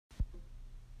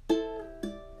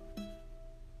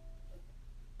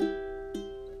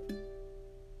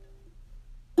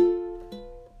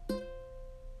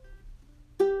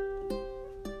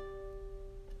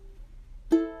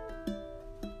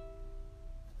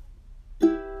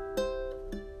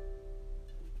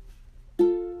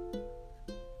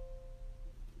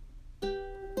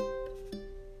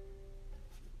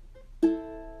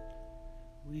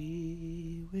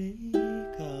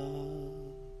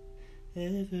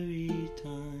every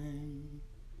time.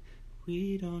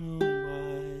 We don't know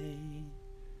why,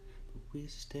 but we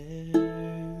stare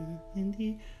in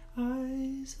the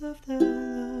eyes of the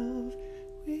love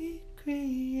we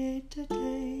create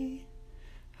today.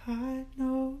 I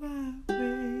know my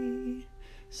way,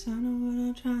 so I know what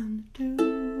I'm trying to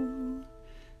do.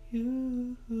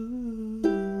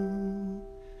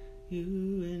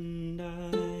 You and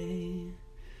I,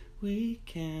 we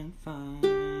can't find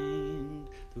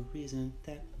the reason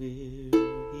that we're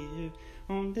here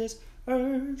on this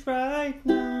earth right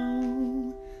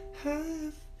now.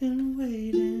 I've been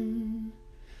waiting,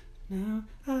 now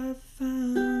I've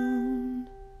found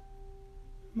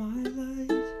my light.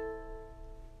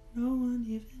 No one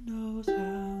even knows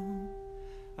how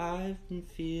I've been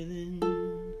feeling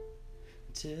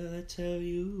till I tell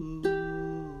you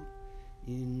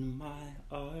in my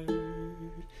heart.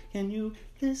 Can you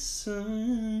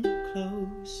listen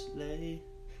closely?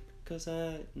 Because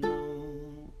I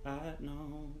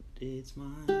know it's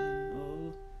mine.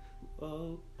 Oh,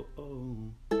 oh, oh,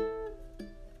 oh.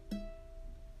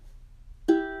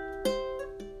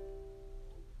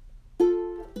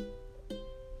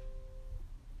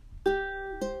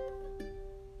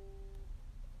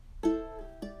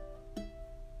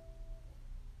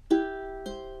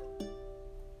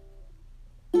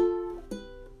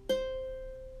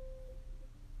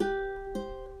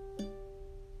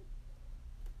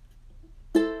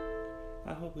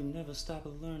 I hope we never stop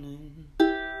learning.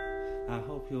 I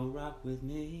hope you'll rock with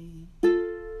me.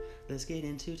 Let's get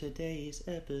into today's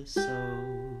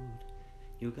episode.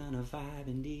 You're gonna vibe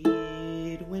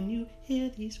indeed when you hear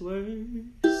these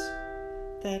words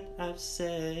that I've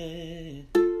said.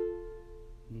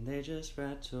 They just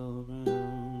rattle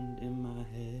around in my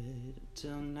head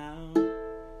till now.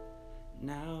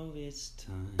 Now it's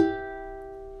time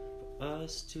for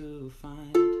us to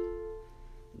find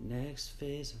the next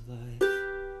phase of life.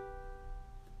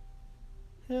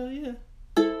 Hell yeah.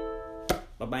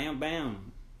 Ba-bam,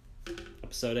 bam.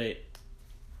 Episode 8.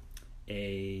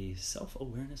 A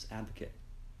self-awareness advocate.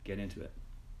 Get into it.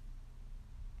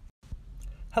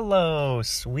 Hello,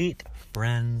 sweet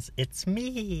friends. It's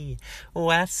me,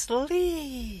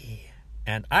 Wesley.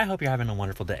 And I hope you're having a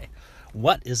wonderful day.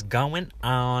 What is going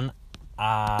on?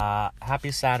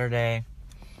 Happy Saturday.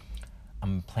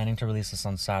 I'm planning to release this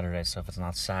on Saturday, so if it's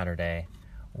not Saturday,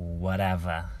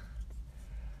 whatever.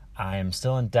 I am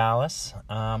still in Dallas.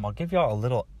 I'll give y'all a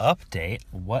little update.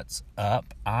 What's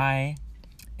up? I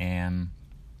am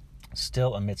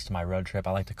still amidst my road trip.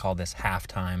 I like to call this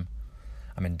halftime.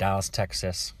 I'm in Dallas,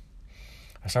 Texas.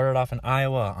 I started off in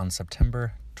Iowa on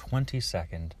September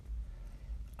 22nd.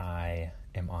 I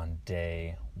am on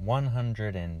day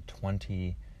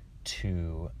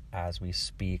 122 as we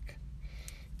speak.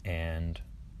 And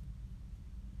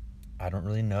I don't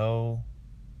really know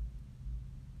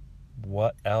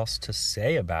what else to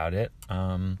say about it.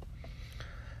 I've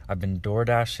been door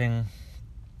dashing.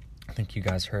 I think you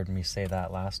guys heard me say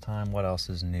that last time. What else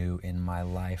is new in my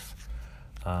life?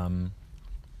 I'm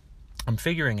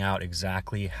figuring out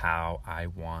exactly how I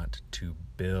want to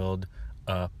build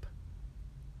up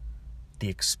the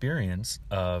experience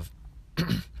of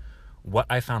what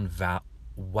I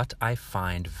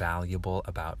find valuable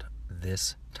about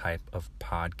this type of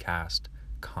podcast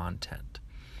content.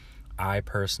 I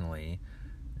personally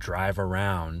drive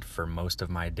around for most of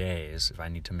my days if I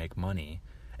need to make money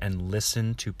and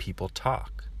listen to people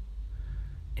talk.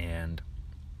 And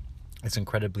it's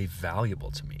incredibly valuable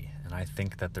to me. And I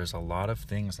think that there's a lot of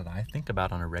things that I think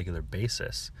about on a regular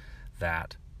basis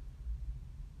that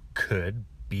could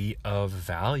be of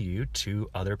value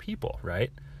to other people, right?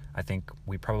 I think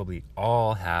we probably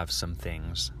all have some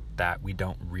things that we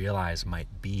don't realize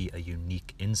might be a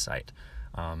unique insight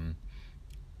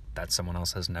that someone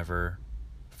else has never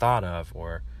thought of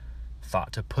or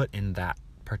thought to put in that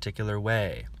particular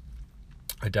way.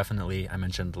 I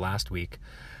mentioned last week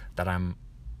that I'm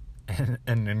an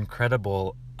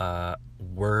incredible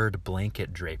word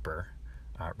blanket draper,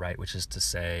 right? Which is to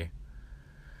say,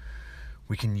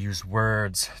 we can use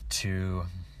words to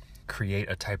create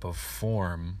a type of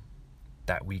form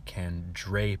that we can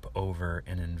drape over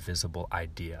an invisible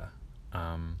idea.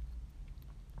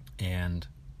 And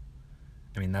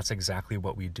I mean, that's exactly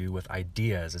what we do with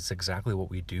ideas. It's exactly what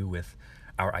we do with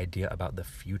our idea about the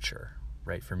future,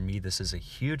 right? For me, this is a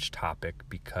huge topic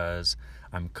because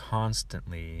I'm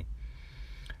constantly,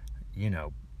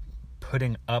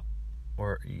 putting up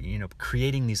or,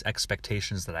 creating these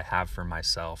expectations that I have for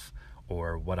myself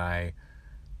or what I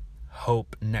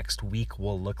hope next week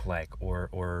will look like or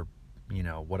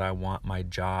what I want my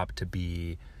job to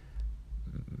be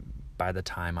by the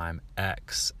time I'm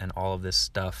X and all of this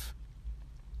stuff.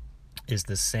 is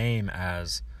the same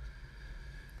as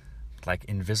like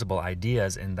invisible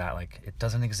ideas, in that like it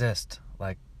doesn't exist.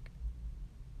 Like,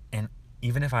 and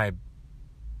even if I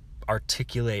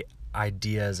articulate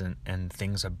ideas and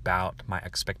things about my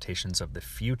expectations of the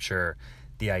future,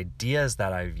 the ideas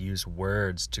that I've used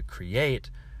words to create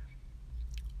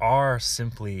are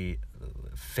simply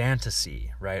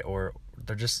fantasy, right? Or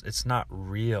they're just, it's not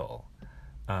real.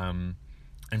 And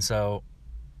so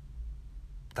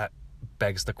that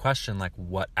begs the question, like,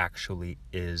 what actually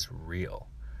is real?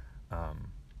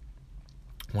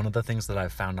 One of the things that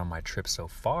I've found on my trip so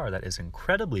far that is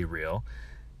incredibly real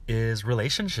is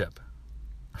relationship,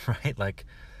 right? Like,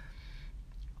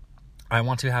 I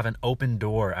want to have an open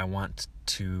door. I want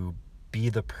to be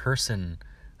the person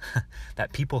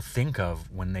that people think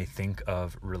of when they think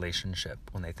of relationship,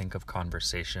 when they think of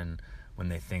conversation, when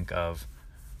they think of,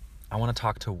 I want to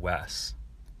talk to Wes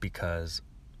because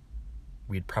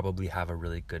we'd probably have a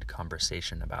really good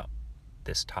conversation about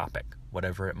this topic,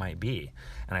 whatever it might be.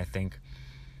 And I think,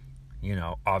 you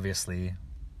know, obviously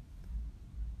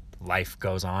life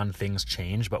goes on, things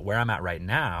change, but where I'm at right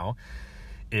now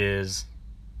is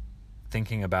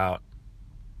thinking about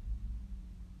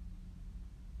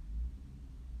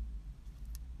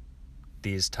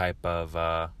these type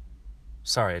of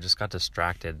sorry, I just got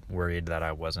distracted, worried that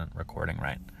I wasn't recording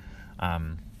right.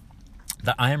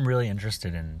 That I am really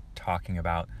interested in talking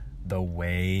about the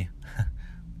way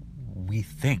we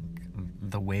think,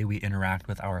 the way we interact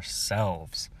with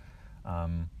ourselves.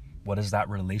 What does that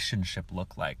relationship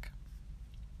look like?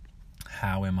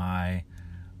 How am I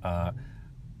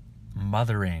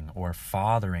mothering or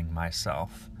fathering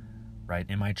myself, right?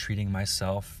 Am I treating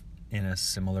myself in a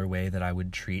similar way that I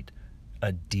would treat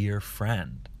a dear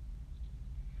friend?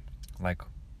 Like,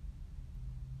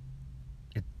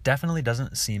 it definitely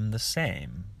doesn't seem the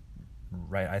same,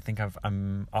 right? I think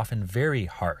I'm often very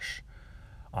harsh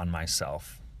on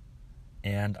myself,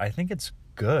 and I think it's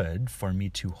good for me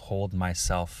to hold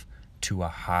myself to a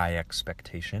high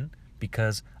expectation,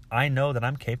 because I know that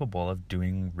I'm capable of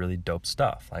doing really dope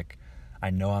stuff. Like,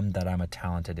 I know that I'm a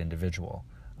talented individual.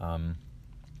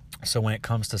 So when it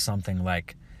comes to something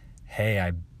like,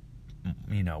 hey,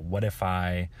 what if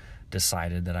I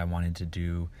decided that I wanted to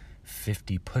do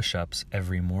 50 push-ups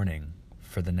every morning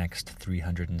for the next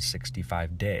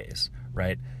 365 days,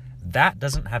 right? That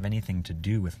doesn't have anything to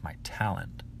do with my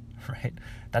talent, right?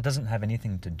 That doesn't have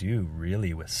anything to do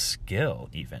really with skill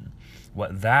even.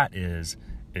 What that is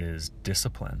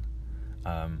discipline.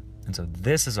 And so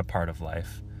this is a part of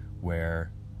life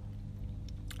where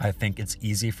I think it's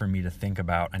easy for me to think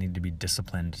about, I need to be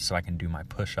disciplined so I can do my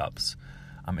push-ups.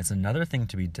 It's another thing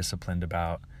to be disciplined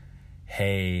about,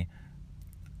 hey,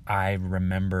 I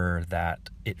remember that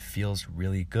it feels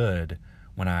really good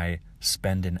when I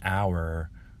spend an hour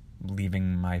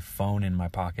leaving my phone in my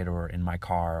pocket or in my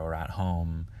car or at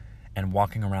home and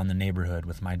walking around the neighborhood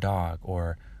with my dog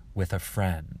or with a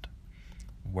friend,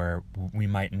 where we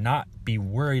might not be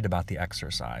worried about the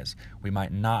exercise. We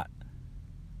might not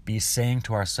be saying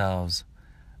to ourselves,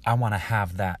 I want to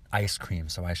have that ice cream,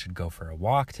 so I should go for a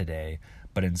walk today.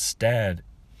 But instead,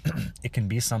 it can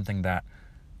be something that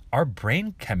our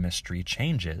brain chemistry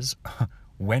changes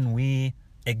when we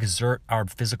exert our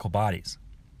physical bodies.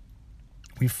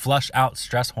 We flush out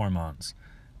stress hormones,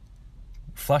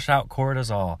 flush out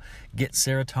cortisol, get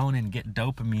serotonin, get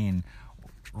dopamine,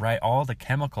 right? All the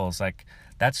chemicals, like,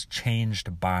 that's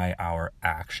changed by our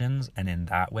actions. And in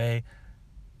that way,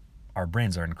 our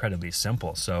brains are incredibly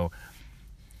simple. So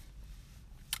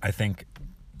I think,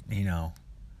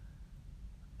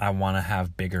 I want to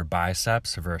have bigger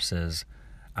biceps versus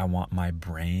I want my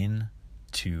brain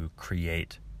to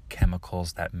create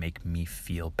chemicals that make me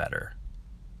feel better.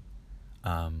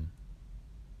 And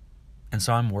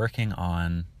so I'm working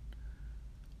on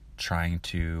trying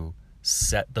to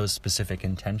set those specific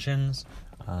intentions,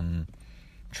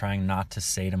 trying not to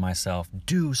say to myself,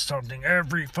 do something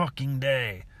every fucking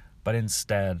day, but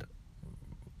instead,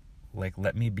 like,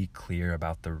 let me be clear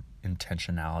about the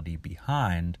intentionality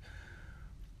behind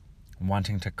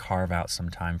wanting to carve out some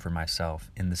time for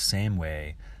myself in the same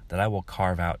way that I will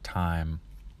carve out time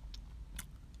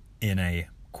in a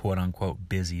quote-unquote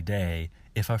busy day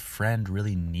if a friend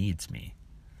really needs me.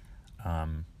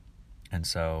 And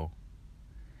so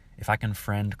if I can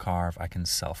friend carve, I can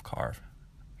self-carve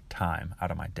time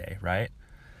out of my day, right?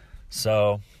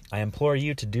 So I implore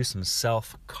you to do some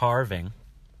self-carving.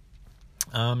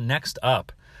 Next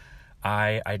up,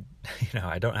 I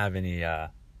don't have any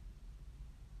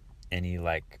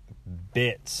like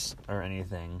bits or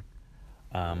anything,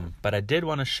 but I did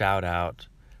want to shout out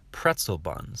pretzel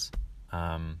buns.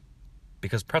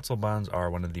 because pretzel buns are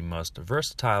one of the most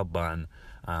versatile bun.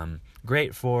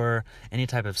 Great for any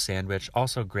type of sandwich,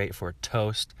 also great for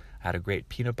toast. I had a great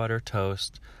peanut butter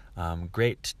toast,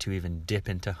 great to even dip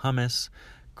into hummus,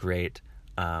 great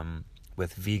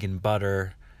with vegan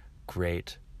butter,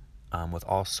 great with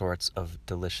all sorts of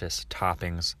delicious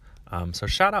toppings. So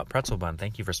shout out Pretzel Bun.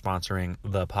 Thank you for sponsoring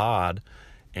the pod.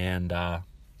 And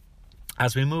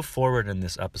as we move forward in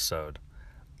this episode,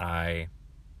 I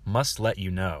must let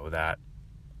you know that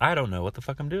I don't know what the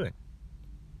fuck I'm doing.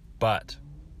 But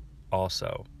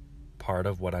also, part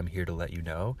of what I'm here to let you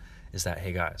know is that,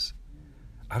 hey guys,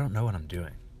 I don't know what I'm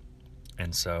doing.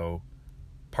 And so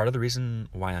part of the reason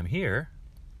why I'm here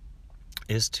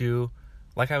is to,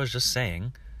 like I was just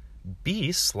saying,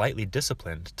 be slightly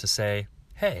disciplined to say,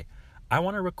 hey, I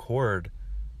want to record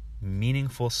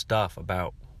meaningful stuff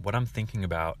about what I'm thinking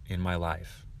about in my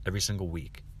life every single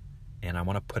week. And I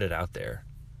want to put it out there.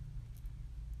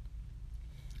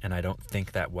 And I don't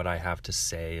think that what I have to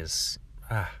say is,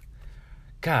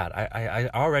 God, I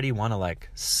already want to like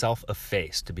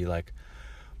self-efface to be like,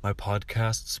 my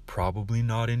podcast's probably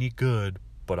not any good,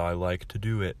 but I like to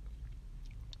do it.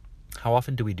 How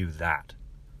often do we do that?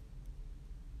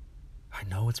 I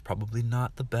know it's probably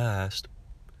not the best,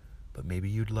 but maybe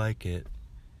you'd like it.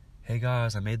 Hey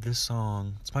guys, I made this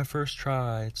song. It's my first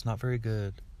try. It's not very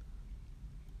good.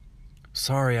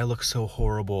 Sorry, I look so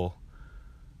horrible.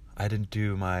 I didn't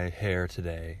do my hair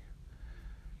today.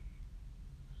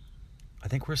 I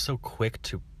think we're so quick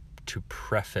to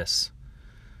preface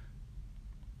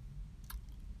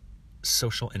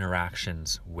social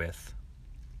interactions with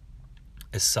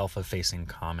a self-effacing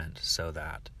comment so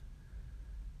that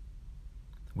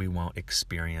we won't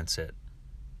experience it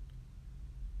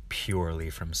purely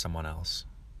from someone else.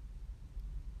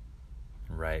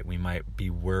 Right? We might be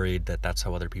worried that that's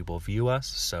how other people view us,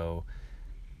 so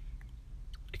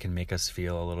it can make us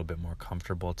feel a little bit more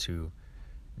comfortable to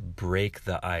break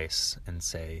the ice and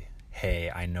say, hey,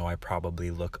 I know I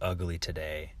probably look ugly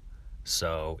today,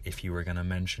 so if you were going to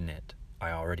mention it,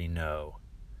 I already know.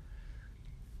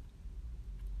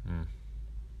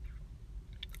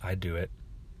 I do it.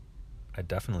 I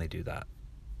definitely do that.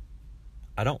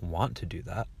 I don't want to do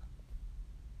that.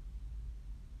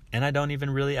 And I don't even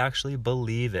really actually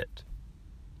believe it.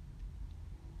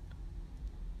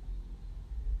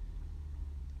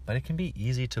 But it can be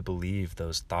easy to believe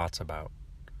those thoughts about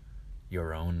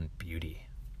your own beauty.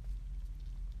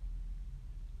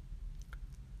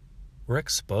 We're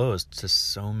exposed to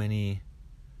so many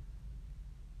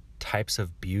types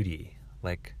of beauty.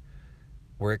 Like,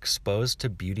 we're exposed to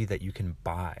beauty that you can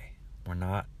buy. We're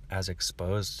not as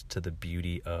exposed to the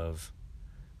beauty of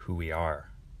who we are.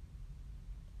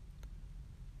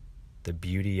 The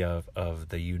beauty of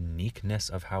the uniqueness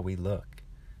of how we look.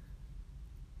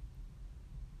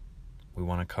 We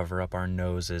want to cover up our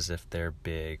noses if they're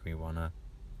big. We want to,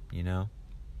 we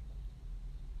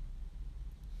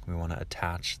want to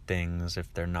attach things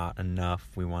if they're not enough.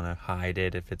 We want to hide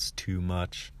it if it's too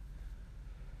much.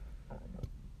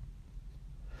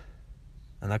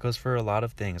 And that goes for a lot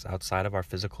of things outside of our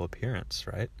physical appearance,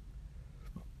 right?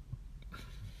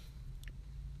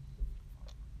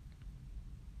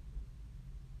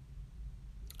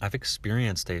 I've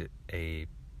experienced a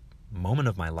moment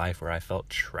of my life where I felt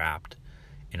trapped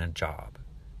in a job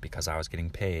because I was getting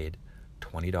paid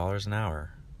 $20 an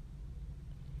hour.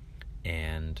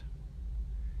 And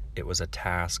it was a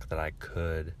task that I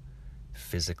could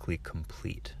physically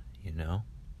complete,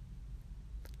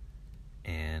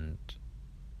 And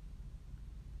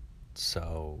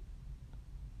so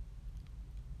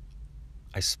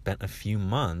I spent a few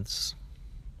months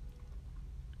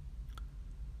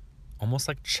almost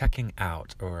like checking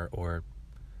out or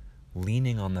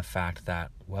leaning on the fact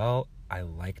that, well, I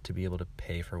like to be able to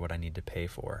pay for what I need to pay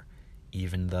for,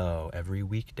 even though every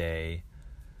weekday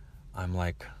I'm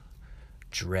like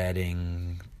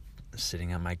dreading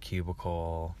sitting at my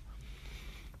cubicle.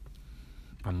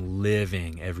 I'm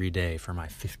living every day for my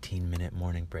 15-minute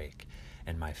morning break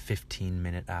and my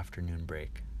 15-minute afternoon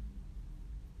break.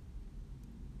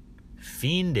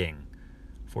 Fiending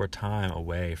for time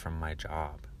away from my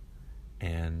job.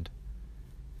 And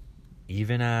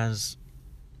even as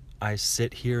I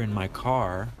sit here in my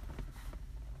car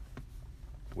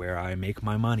where I make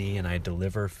my money and I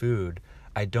deliver food,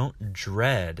 I don't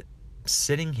dread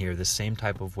sitting here the same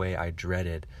type of way I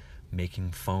dreaded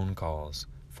making phone calls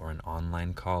for an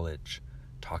online college,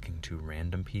 talking to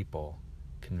random people,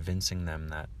 convincing them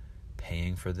that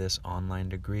paying for this online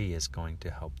degree is going to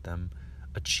help them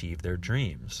achieve their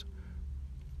dreams.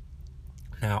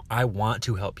 Now, I want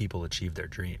to help people achieve their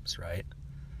dreams, right?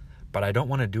 But I don't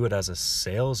want to do it as a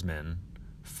salesman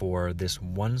for this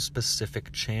one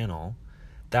specific channel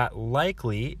that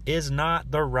likely is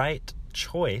not the right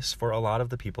choice for a lot of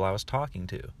the people I was talking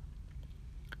to.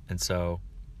 And so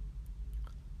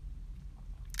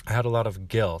I had a lot of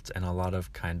guilt and a lot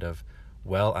of kind of,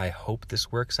 well, I hope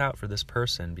this works out for this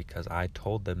person because I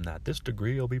told them that this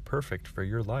degree will be perfect for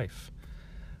your life.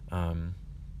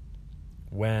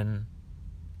 When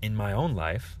in my own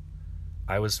life,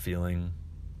 I was feeling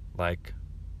like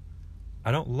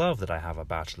I don't love that I have a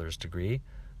bachelor's degree,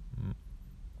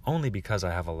 only because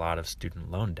I have a lot of student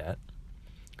loan debt,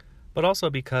 but also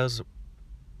because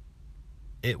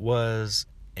it was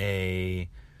a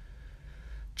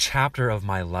chapter of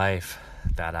my life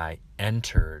that I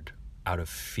entered out of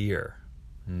fear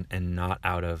and not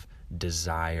out of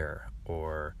desire,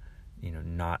 or,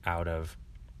 not out of,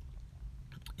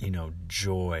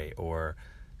 joy or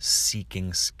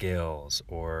seeking skills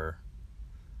or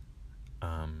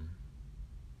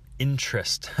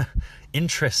interest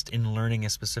in learning a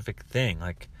specific thing.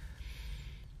 Like,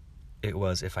 it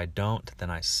was, if I don't, then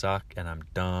I suck and I'm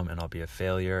dumb and I'll be a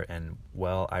failure. And,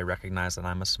 well, I recognize that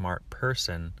I'm a smart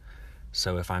person.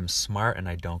 So if I'm smart and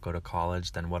I don't go to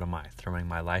college, then what am I? Throwing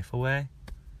my life away?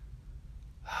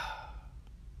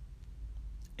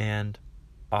 And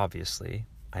obviously,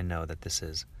 I know that this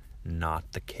is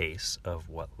not the case of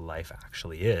what life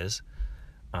actually is.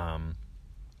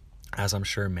 As I'm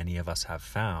sure many of us have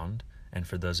found, and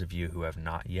for those of you who have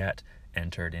not yet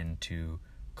entered into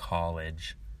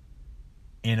college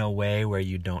in a way where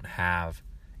you don't have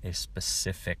a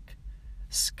specific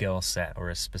skill set or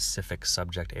a specific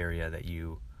subject area that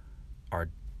you are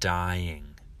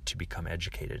dying to become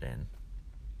educated in.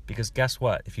 Because guess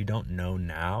what? If you don't know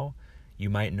now, you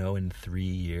might know in 3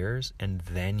 years, and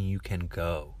then you can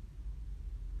go.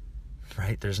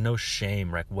 Right? There's no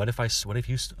shame, right?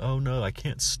 Oh no, I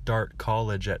can't start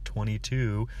college at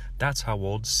 22. That's how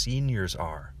old seniors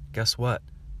are. Guess what?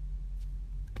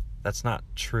 That's not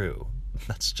true.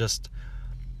 That's just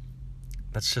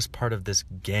part of this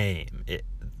game.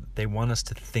 They want us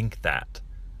to think that.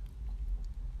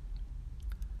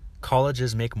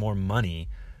 Colleges make more money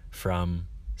from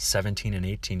 17 and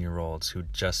 18-year-olds who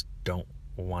just don't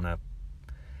want to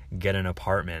get an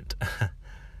apartment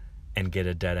and get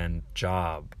a dead-end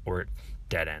job, or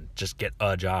just get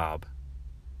a job.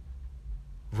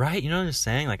 Right? You know what I'm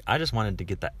saying? Like, I just wanted to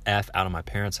get the F out of my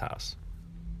parents' house.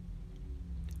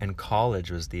 And college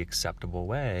was the acceptable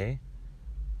way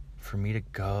for me to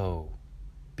go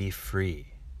be free.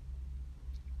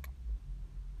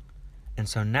 And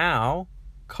so now,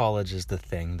 college is the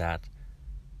thing that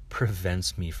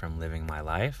prevents me from living my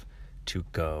life to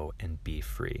go and be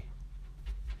free.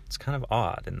 It's kind of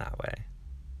odd in that way.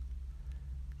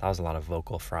 That was a lot of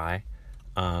vocal fry.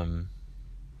 Now,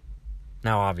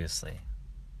 obviously,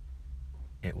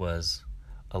 it was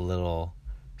a little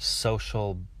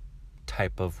social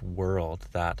type of world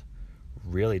that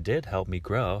really did help me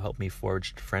grow, helped me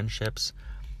forge friendships,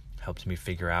 helped me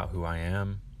figure out who I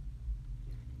am.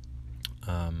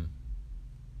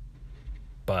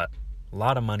 But a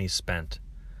lot of money spent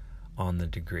on the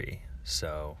degree.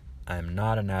 So I'm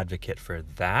not an advocate for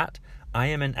that. I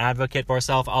am an advocate for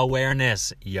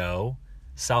self-awareness, yo.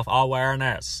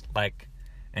 Self-awareness.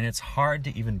 And it's hard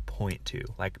to even point to.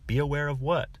 Be aware of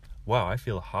what? Wow, I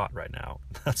feel hot right now.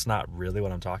 That's not really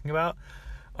what I'm talking about.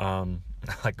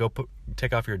 Go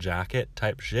take off your jacket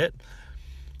type shit.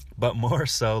 But more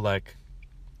so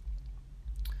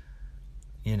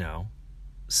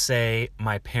say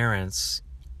my parents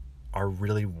are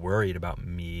really worried about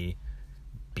me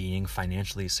being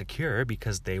financially secure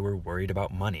because they were worried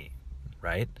about money,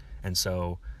 right? And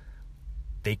so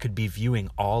they could be viewing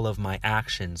all of my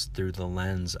actions through the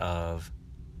lens of,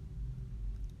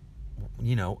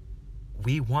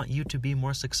 we want you to be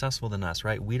more successful than us,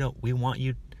 right? We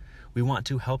want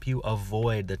to help you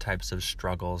avoid the types of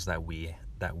struggles that we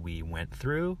went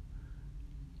through.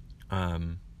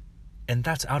 And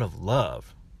that's out of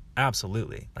love.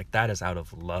 Absolutely. That is out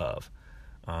of love.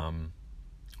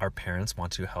 Our parents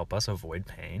want to help us avoid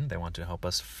pain. They want to help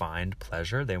us find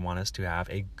pleasure. They want us to have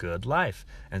a good life.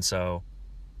 And so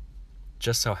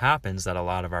just so happens that a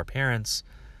lot of our parents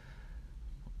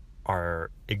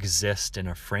exist in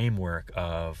a framework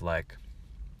of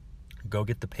go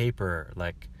get the paper,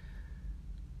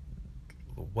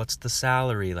 what's the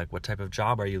salary, what type of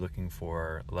job are you looking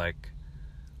for,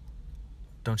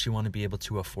 don't you want to be able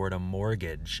to afford a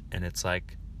mortgage? And it's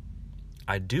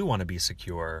I do want to be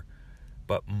secure,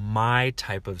 but my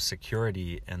type of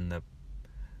security and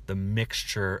the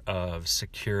mixture of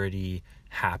security,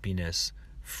 happiness,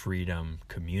 freedom,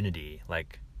 community,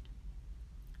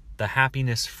 the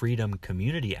happiness, freedom,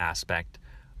 community aspect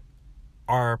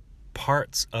are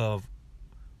parts of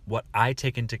what I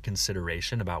take into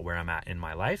consideration about where I'm at in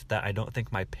my life that I don't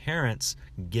think my parents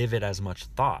give it as much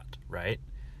thought, right?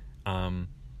 And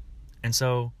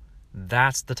so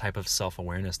that's the type of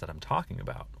self-awareness that I'm talking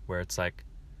about, where it's like,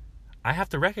 I have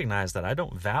to recognize that I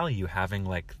don't value having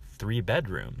like 3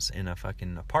 bedrooms in a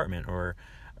fucking apartment, or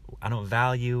I don't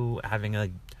value having a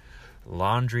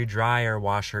laundry dryer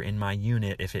washer in my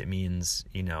unit if it means,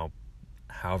 you know,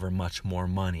 however much more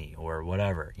money or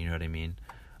whatever, you know what I mean?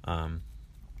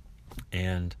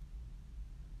 And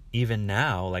even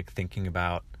now, like thinking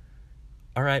about,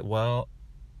 all right, well,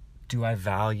 do I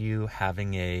value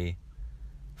having a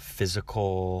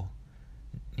physical,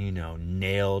 you know,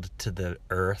 nailed to the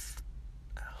earth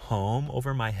home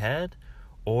over my head?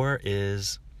 Or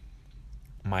is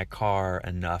my car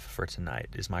enough for tonight?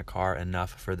 Is my car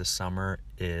enough for the summer?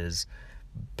 Is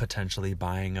potentially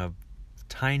buying a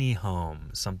tiny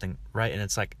home something, right? And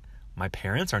it's like, my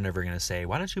parents are never going to say,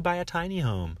 why don't you buy a tiny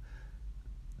home?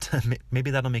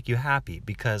 Maybe that'll make you happy,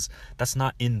 because that's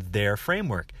not in their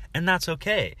framework, and that's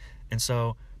okay. And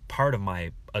so part of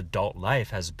my adult life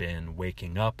has been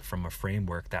waking up from a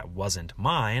framework that wasn't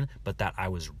mine, but that I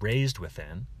was raised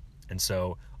within. And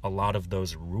so a lot of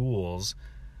those rules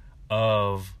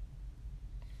of,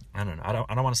 I don't know,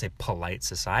 I don't want to say polite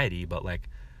society, but like,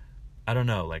 I don't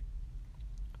know, like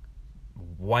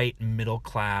white middle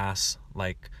class,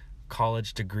 like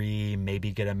college degree,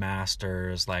 maybe get a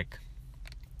master's, like,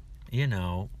 you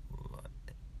know,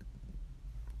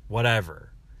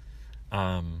 whatever.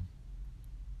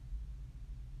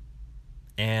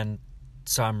 And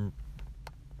so I'm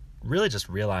really just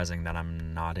realizing that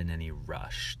I'm not in any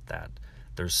rush, that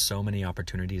there's so many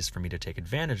opportunities for me to take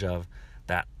advantage of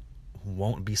that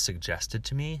won't be suggested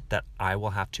to me, that I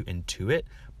will have to intuit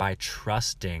by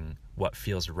trusting what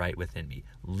feels right within me,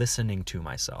 listening to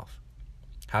myself,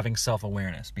 having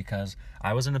self-awareness, because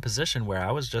I was in a position where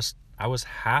I was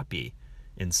happy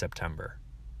in September,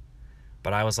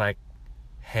 but I was like,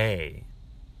 hey,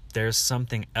 there's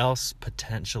something else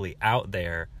potentially out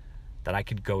there that I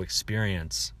could go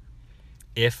experience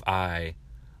if I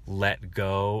let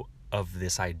go of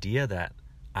this idea that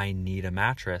I need a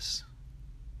mattress.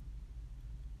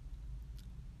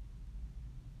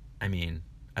 I mean,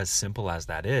 as simple as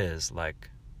that is, like,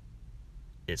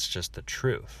 it's just the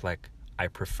truth. Like, I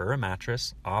prefer a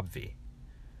mattress, obvi.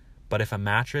 But if a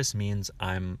mattress means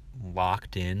I'm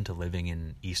locked into living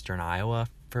in Eastern Iowa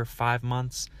for 5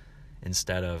 months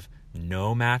instead of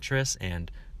no mattress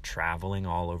and traveling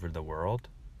all over the world,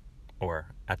 or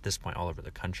at this point all over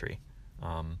the country.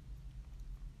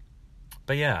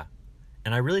 But yeah,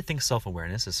 and I really think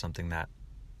self-awareness is something that,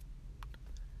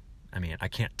 I mean, I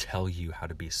can't tell you how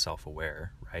to be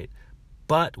self-aware, right?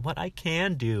 But what I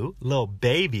can do, little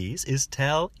babies, is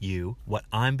tell you what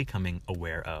I'm becoming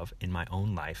aware of in my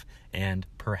own life. And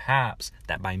perhaps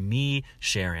that by me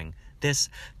sharing this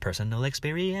personal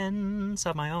experience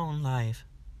of my own life,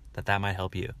 that might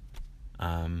help you.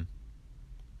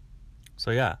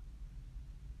 So yeah,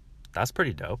 that's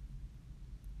pretty dope.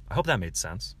 I hope that made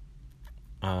sense.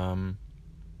 I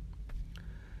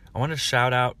want to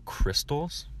shout out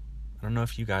crystals. I don't know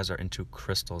if you guys are into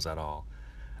crystals at all.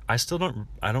 I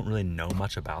don't really know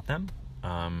much about them.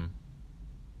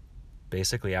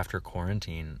 Basically after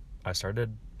quarantine, I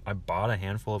bought a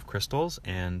handful of crystals,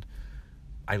 and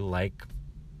I like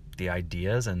the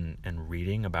ideas and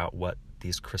reading about what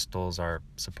these crystals are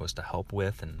supposed to help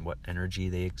with and what energy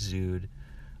they exude.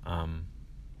 And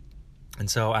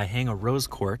so I hang a rose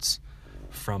quartz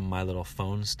from my little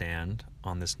phone stand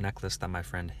on this necklace that my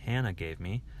friend Hannah gave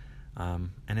me.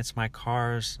 And it's my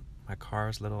car's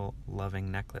little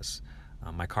loving necklace.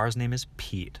 My car's name is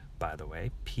Pete, by the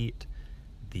way. Pete,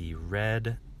 the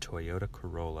red Toyota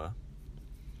Corolla.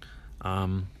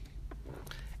 And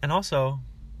also,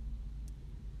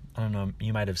 I don't know,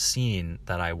 you might have seen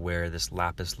that I wear this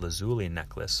lapis lazuli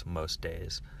necklace most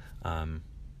days. And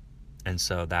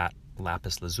so that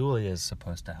lapis lazuli is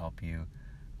supposed to help you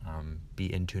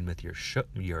be in tune with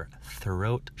your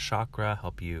throat chakra,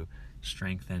 help you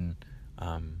strengthen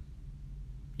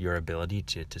your ability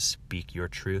to speak your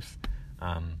truth.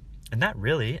 And that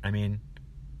really, I mean,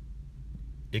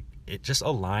 it just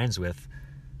aligns with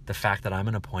the fact that I'm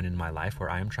in a point in my life where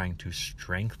I am trying to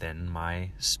strengthen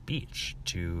my speech,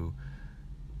 to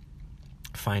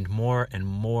find more and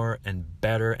more and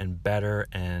better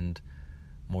and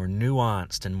more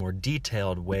nuanced and more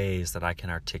detailed ways that I can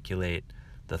articulate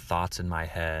the thoughts in my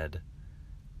head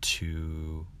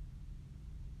to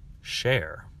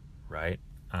share, right?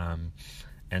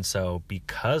 And so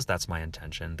because that's my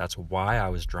intention, that's why I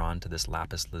was drawn to this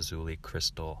lapis lazuli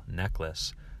crystal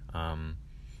necklace.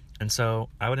 And so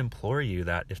I would implore you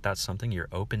that if that's something you're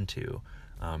open to,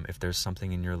 if there's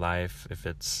something in your life, if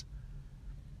it's,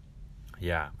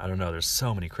 I don't know, there's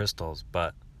so many crystals,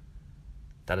 but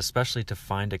that especially to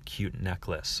find a cute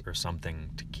necklace or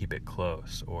something to keep it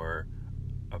close, or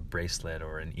a bracelet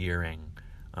or an earring,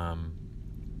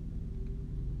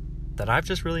 that I've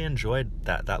just really enjoyed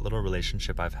that little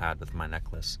relationship I've had with my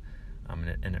necklace.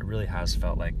 And it really has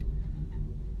felt like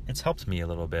it's helped me a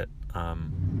little bit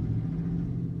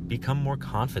become more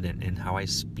confident in how I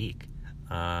speak.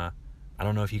 I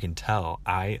don't know if you can tell,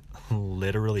 I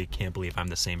literally can't believe I'm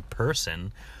the same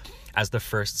person as the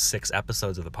first 6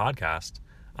 episodes of the podcast.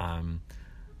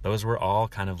 Those were all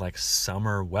kind of like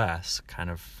summer Wes, kind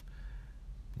of,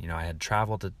 I had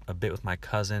traveled a bit with my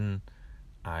cousin.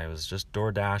 I was just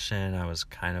door dashing. I was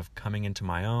kind of coming into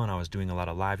my own. I was doing a lot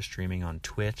of live streaming on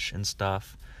Twitch and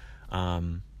stuff.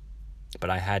 But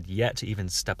I had yet to even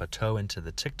step a toe into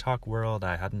the TikTok world.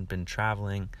 I hadn't been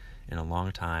traveling in a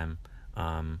long time.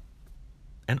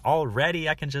 And already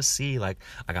I can just see, like,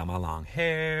 I got my long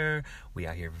hair. We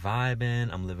out here vibing.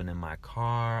 I'm living in my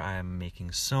car. I'm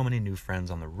making so many new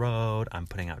friends on the road. I'm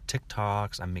putting out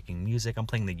TikToks. I'm making music. I'm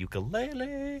playing the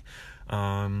ukulele.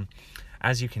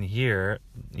 As you can hear,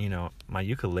 my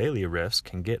ukulele riffs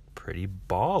can get pretty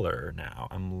baller now.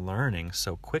 I'm learning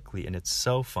so quickly, and it's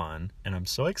so fun, and I'm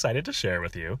so excited to share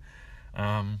with you.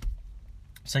 I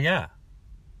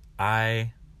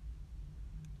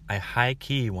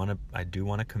high-key I do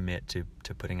want to commit to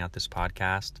putting out this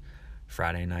podcast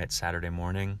Friday night, Saturday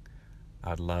morning.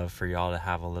 I'd love for y'all to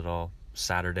have a little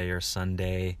Saturday or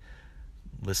Sunday,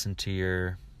 listen to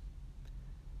your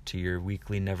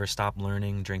weekly Never Stop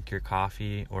Learning, drink your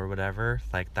coffee or whatever.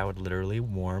 Like, that would literally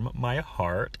warm my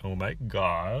heart. Oh my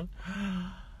God.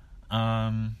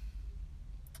 And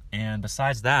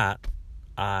besides that,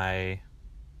 I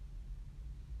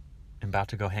am about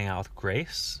to go hang out with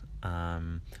Grace.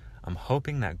 I'm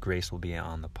hoping that Grace will be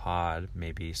on the pod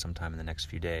maybe sometime in the next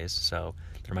few days. So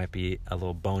there might be a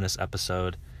little bonus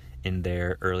episode in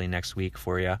there early next week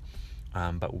for you.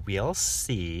 But we'll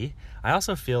see. I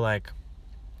also feel like,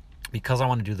 because I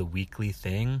want to do the weekly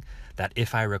thing, that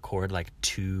if I record like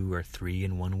 2 or 3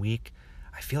 in 1 week,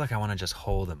 I feel like I want to just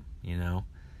hold them,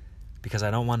 because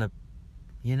I don't want to,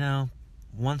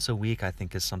 once a week I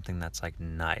think is something that's like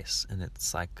nice, and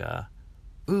it's like,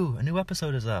 ooh, a new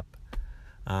episode is up.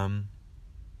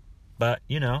 But,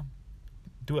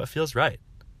 do what feels right.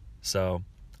 So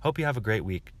hope you have a great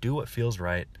week. Do what feels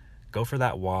right. Go for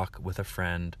that walk with a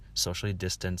friend, socially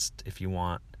distanced if you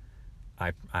want.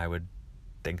 I would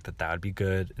think that would be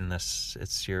good, unless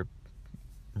it's your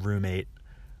roommate.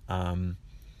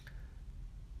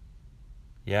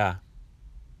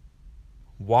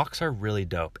 Walks are really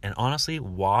dope, and honestly,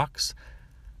 walks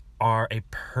are a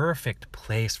perfect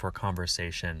place for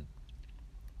conversation,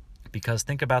 because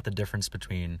think about the difference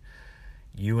between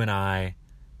you and I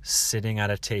sitting at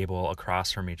a table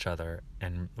across from each other,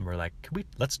 and we're like,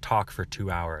 let's talk for 2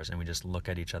 hours, and we just look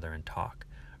at each other and talk,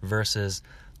 versus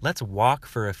let's walk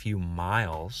for a few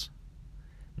miles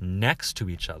next to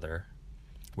each other,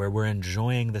 where we're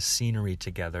enjoying the scenery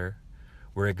together,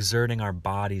 we're exerting our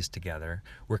bodies together,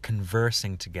 we're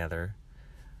conversing together.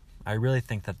 I really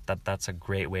think that's a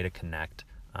great way to connect.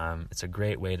 It's a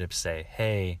great way to say,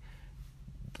 hey,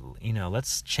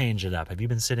 let's change it up. Have you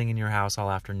been sitting in your house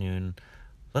all afternoon?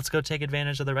 Let's go take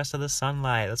advantage of the rest of the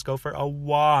sunlight. Let's go for a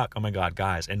walk. Oh my God,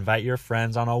 guys, invite your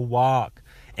friends on a walk.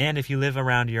 And if you live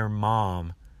around your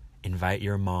mom, invite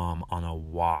your mom on a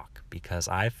walk, because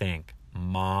I think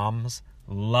moms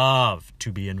love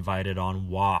to be invited on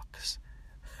walks.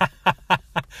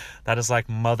 That is like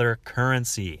mother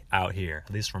currency out here,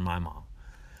 at least for my mom.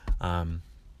 And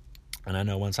I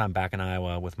know once I'm back in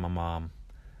Iowa with my mom,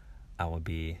 I will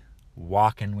be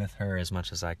walking with her as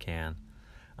much as I can.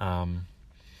 All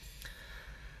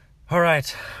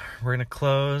right, we're going to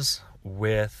close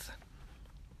with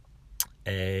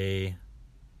a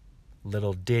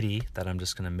little ditty that I'm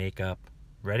just going to make up.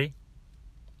 Ready?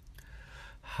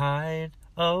 Hide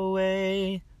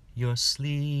away your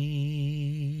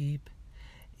sleep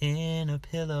in a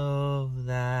pillow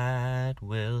that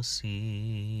will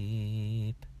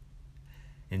seep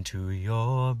into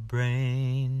your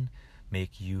brain,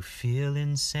 make you feel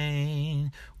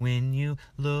insane when you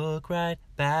look right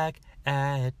back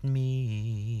at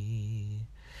me.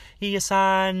 Yes,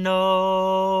 I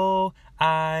know.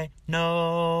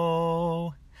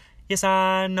 Yes,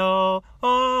 I know.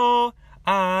 Oh,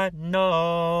 I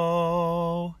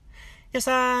know. Yes,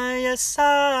 I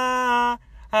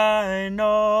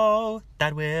know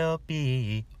that we'll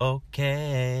be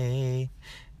okay.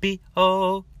 Be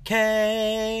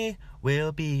okay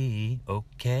We'll be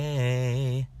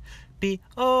okay. Be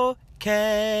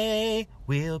okay.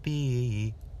 We'll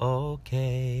be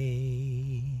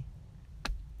okay.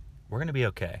 We're going to be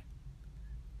okay.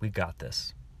 We got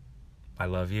this. I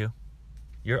love you.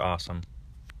 You're awesome.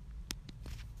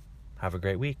 Have a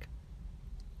great week.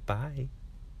 Bye.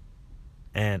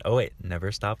 And, oh wait,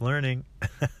 never stop learning.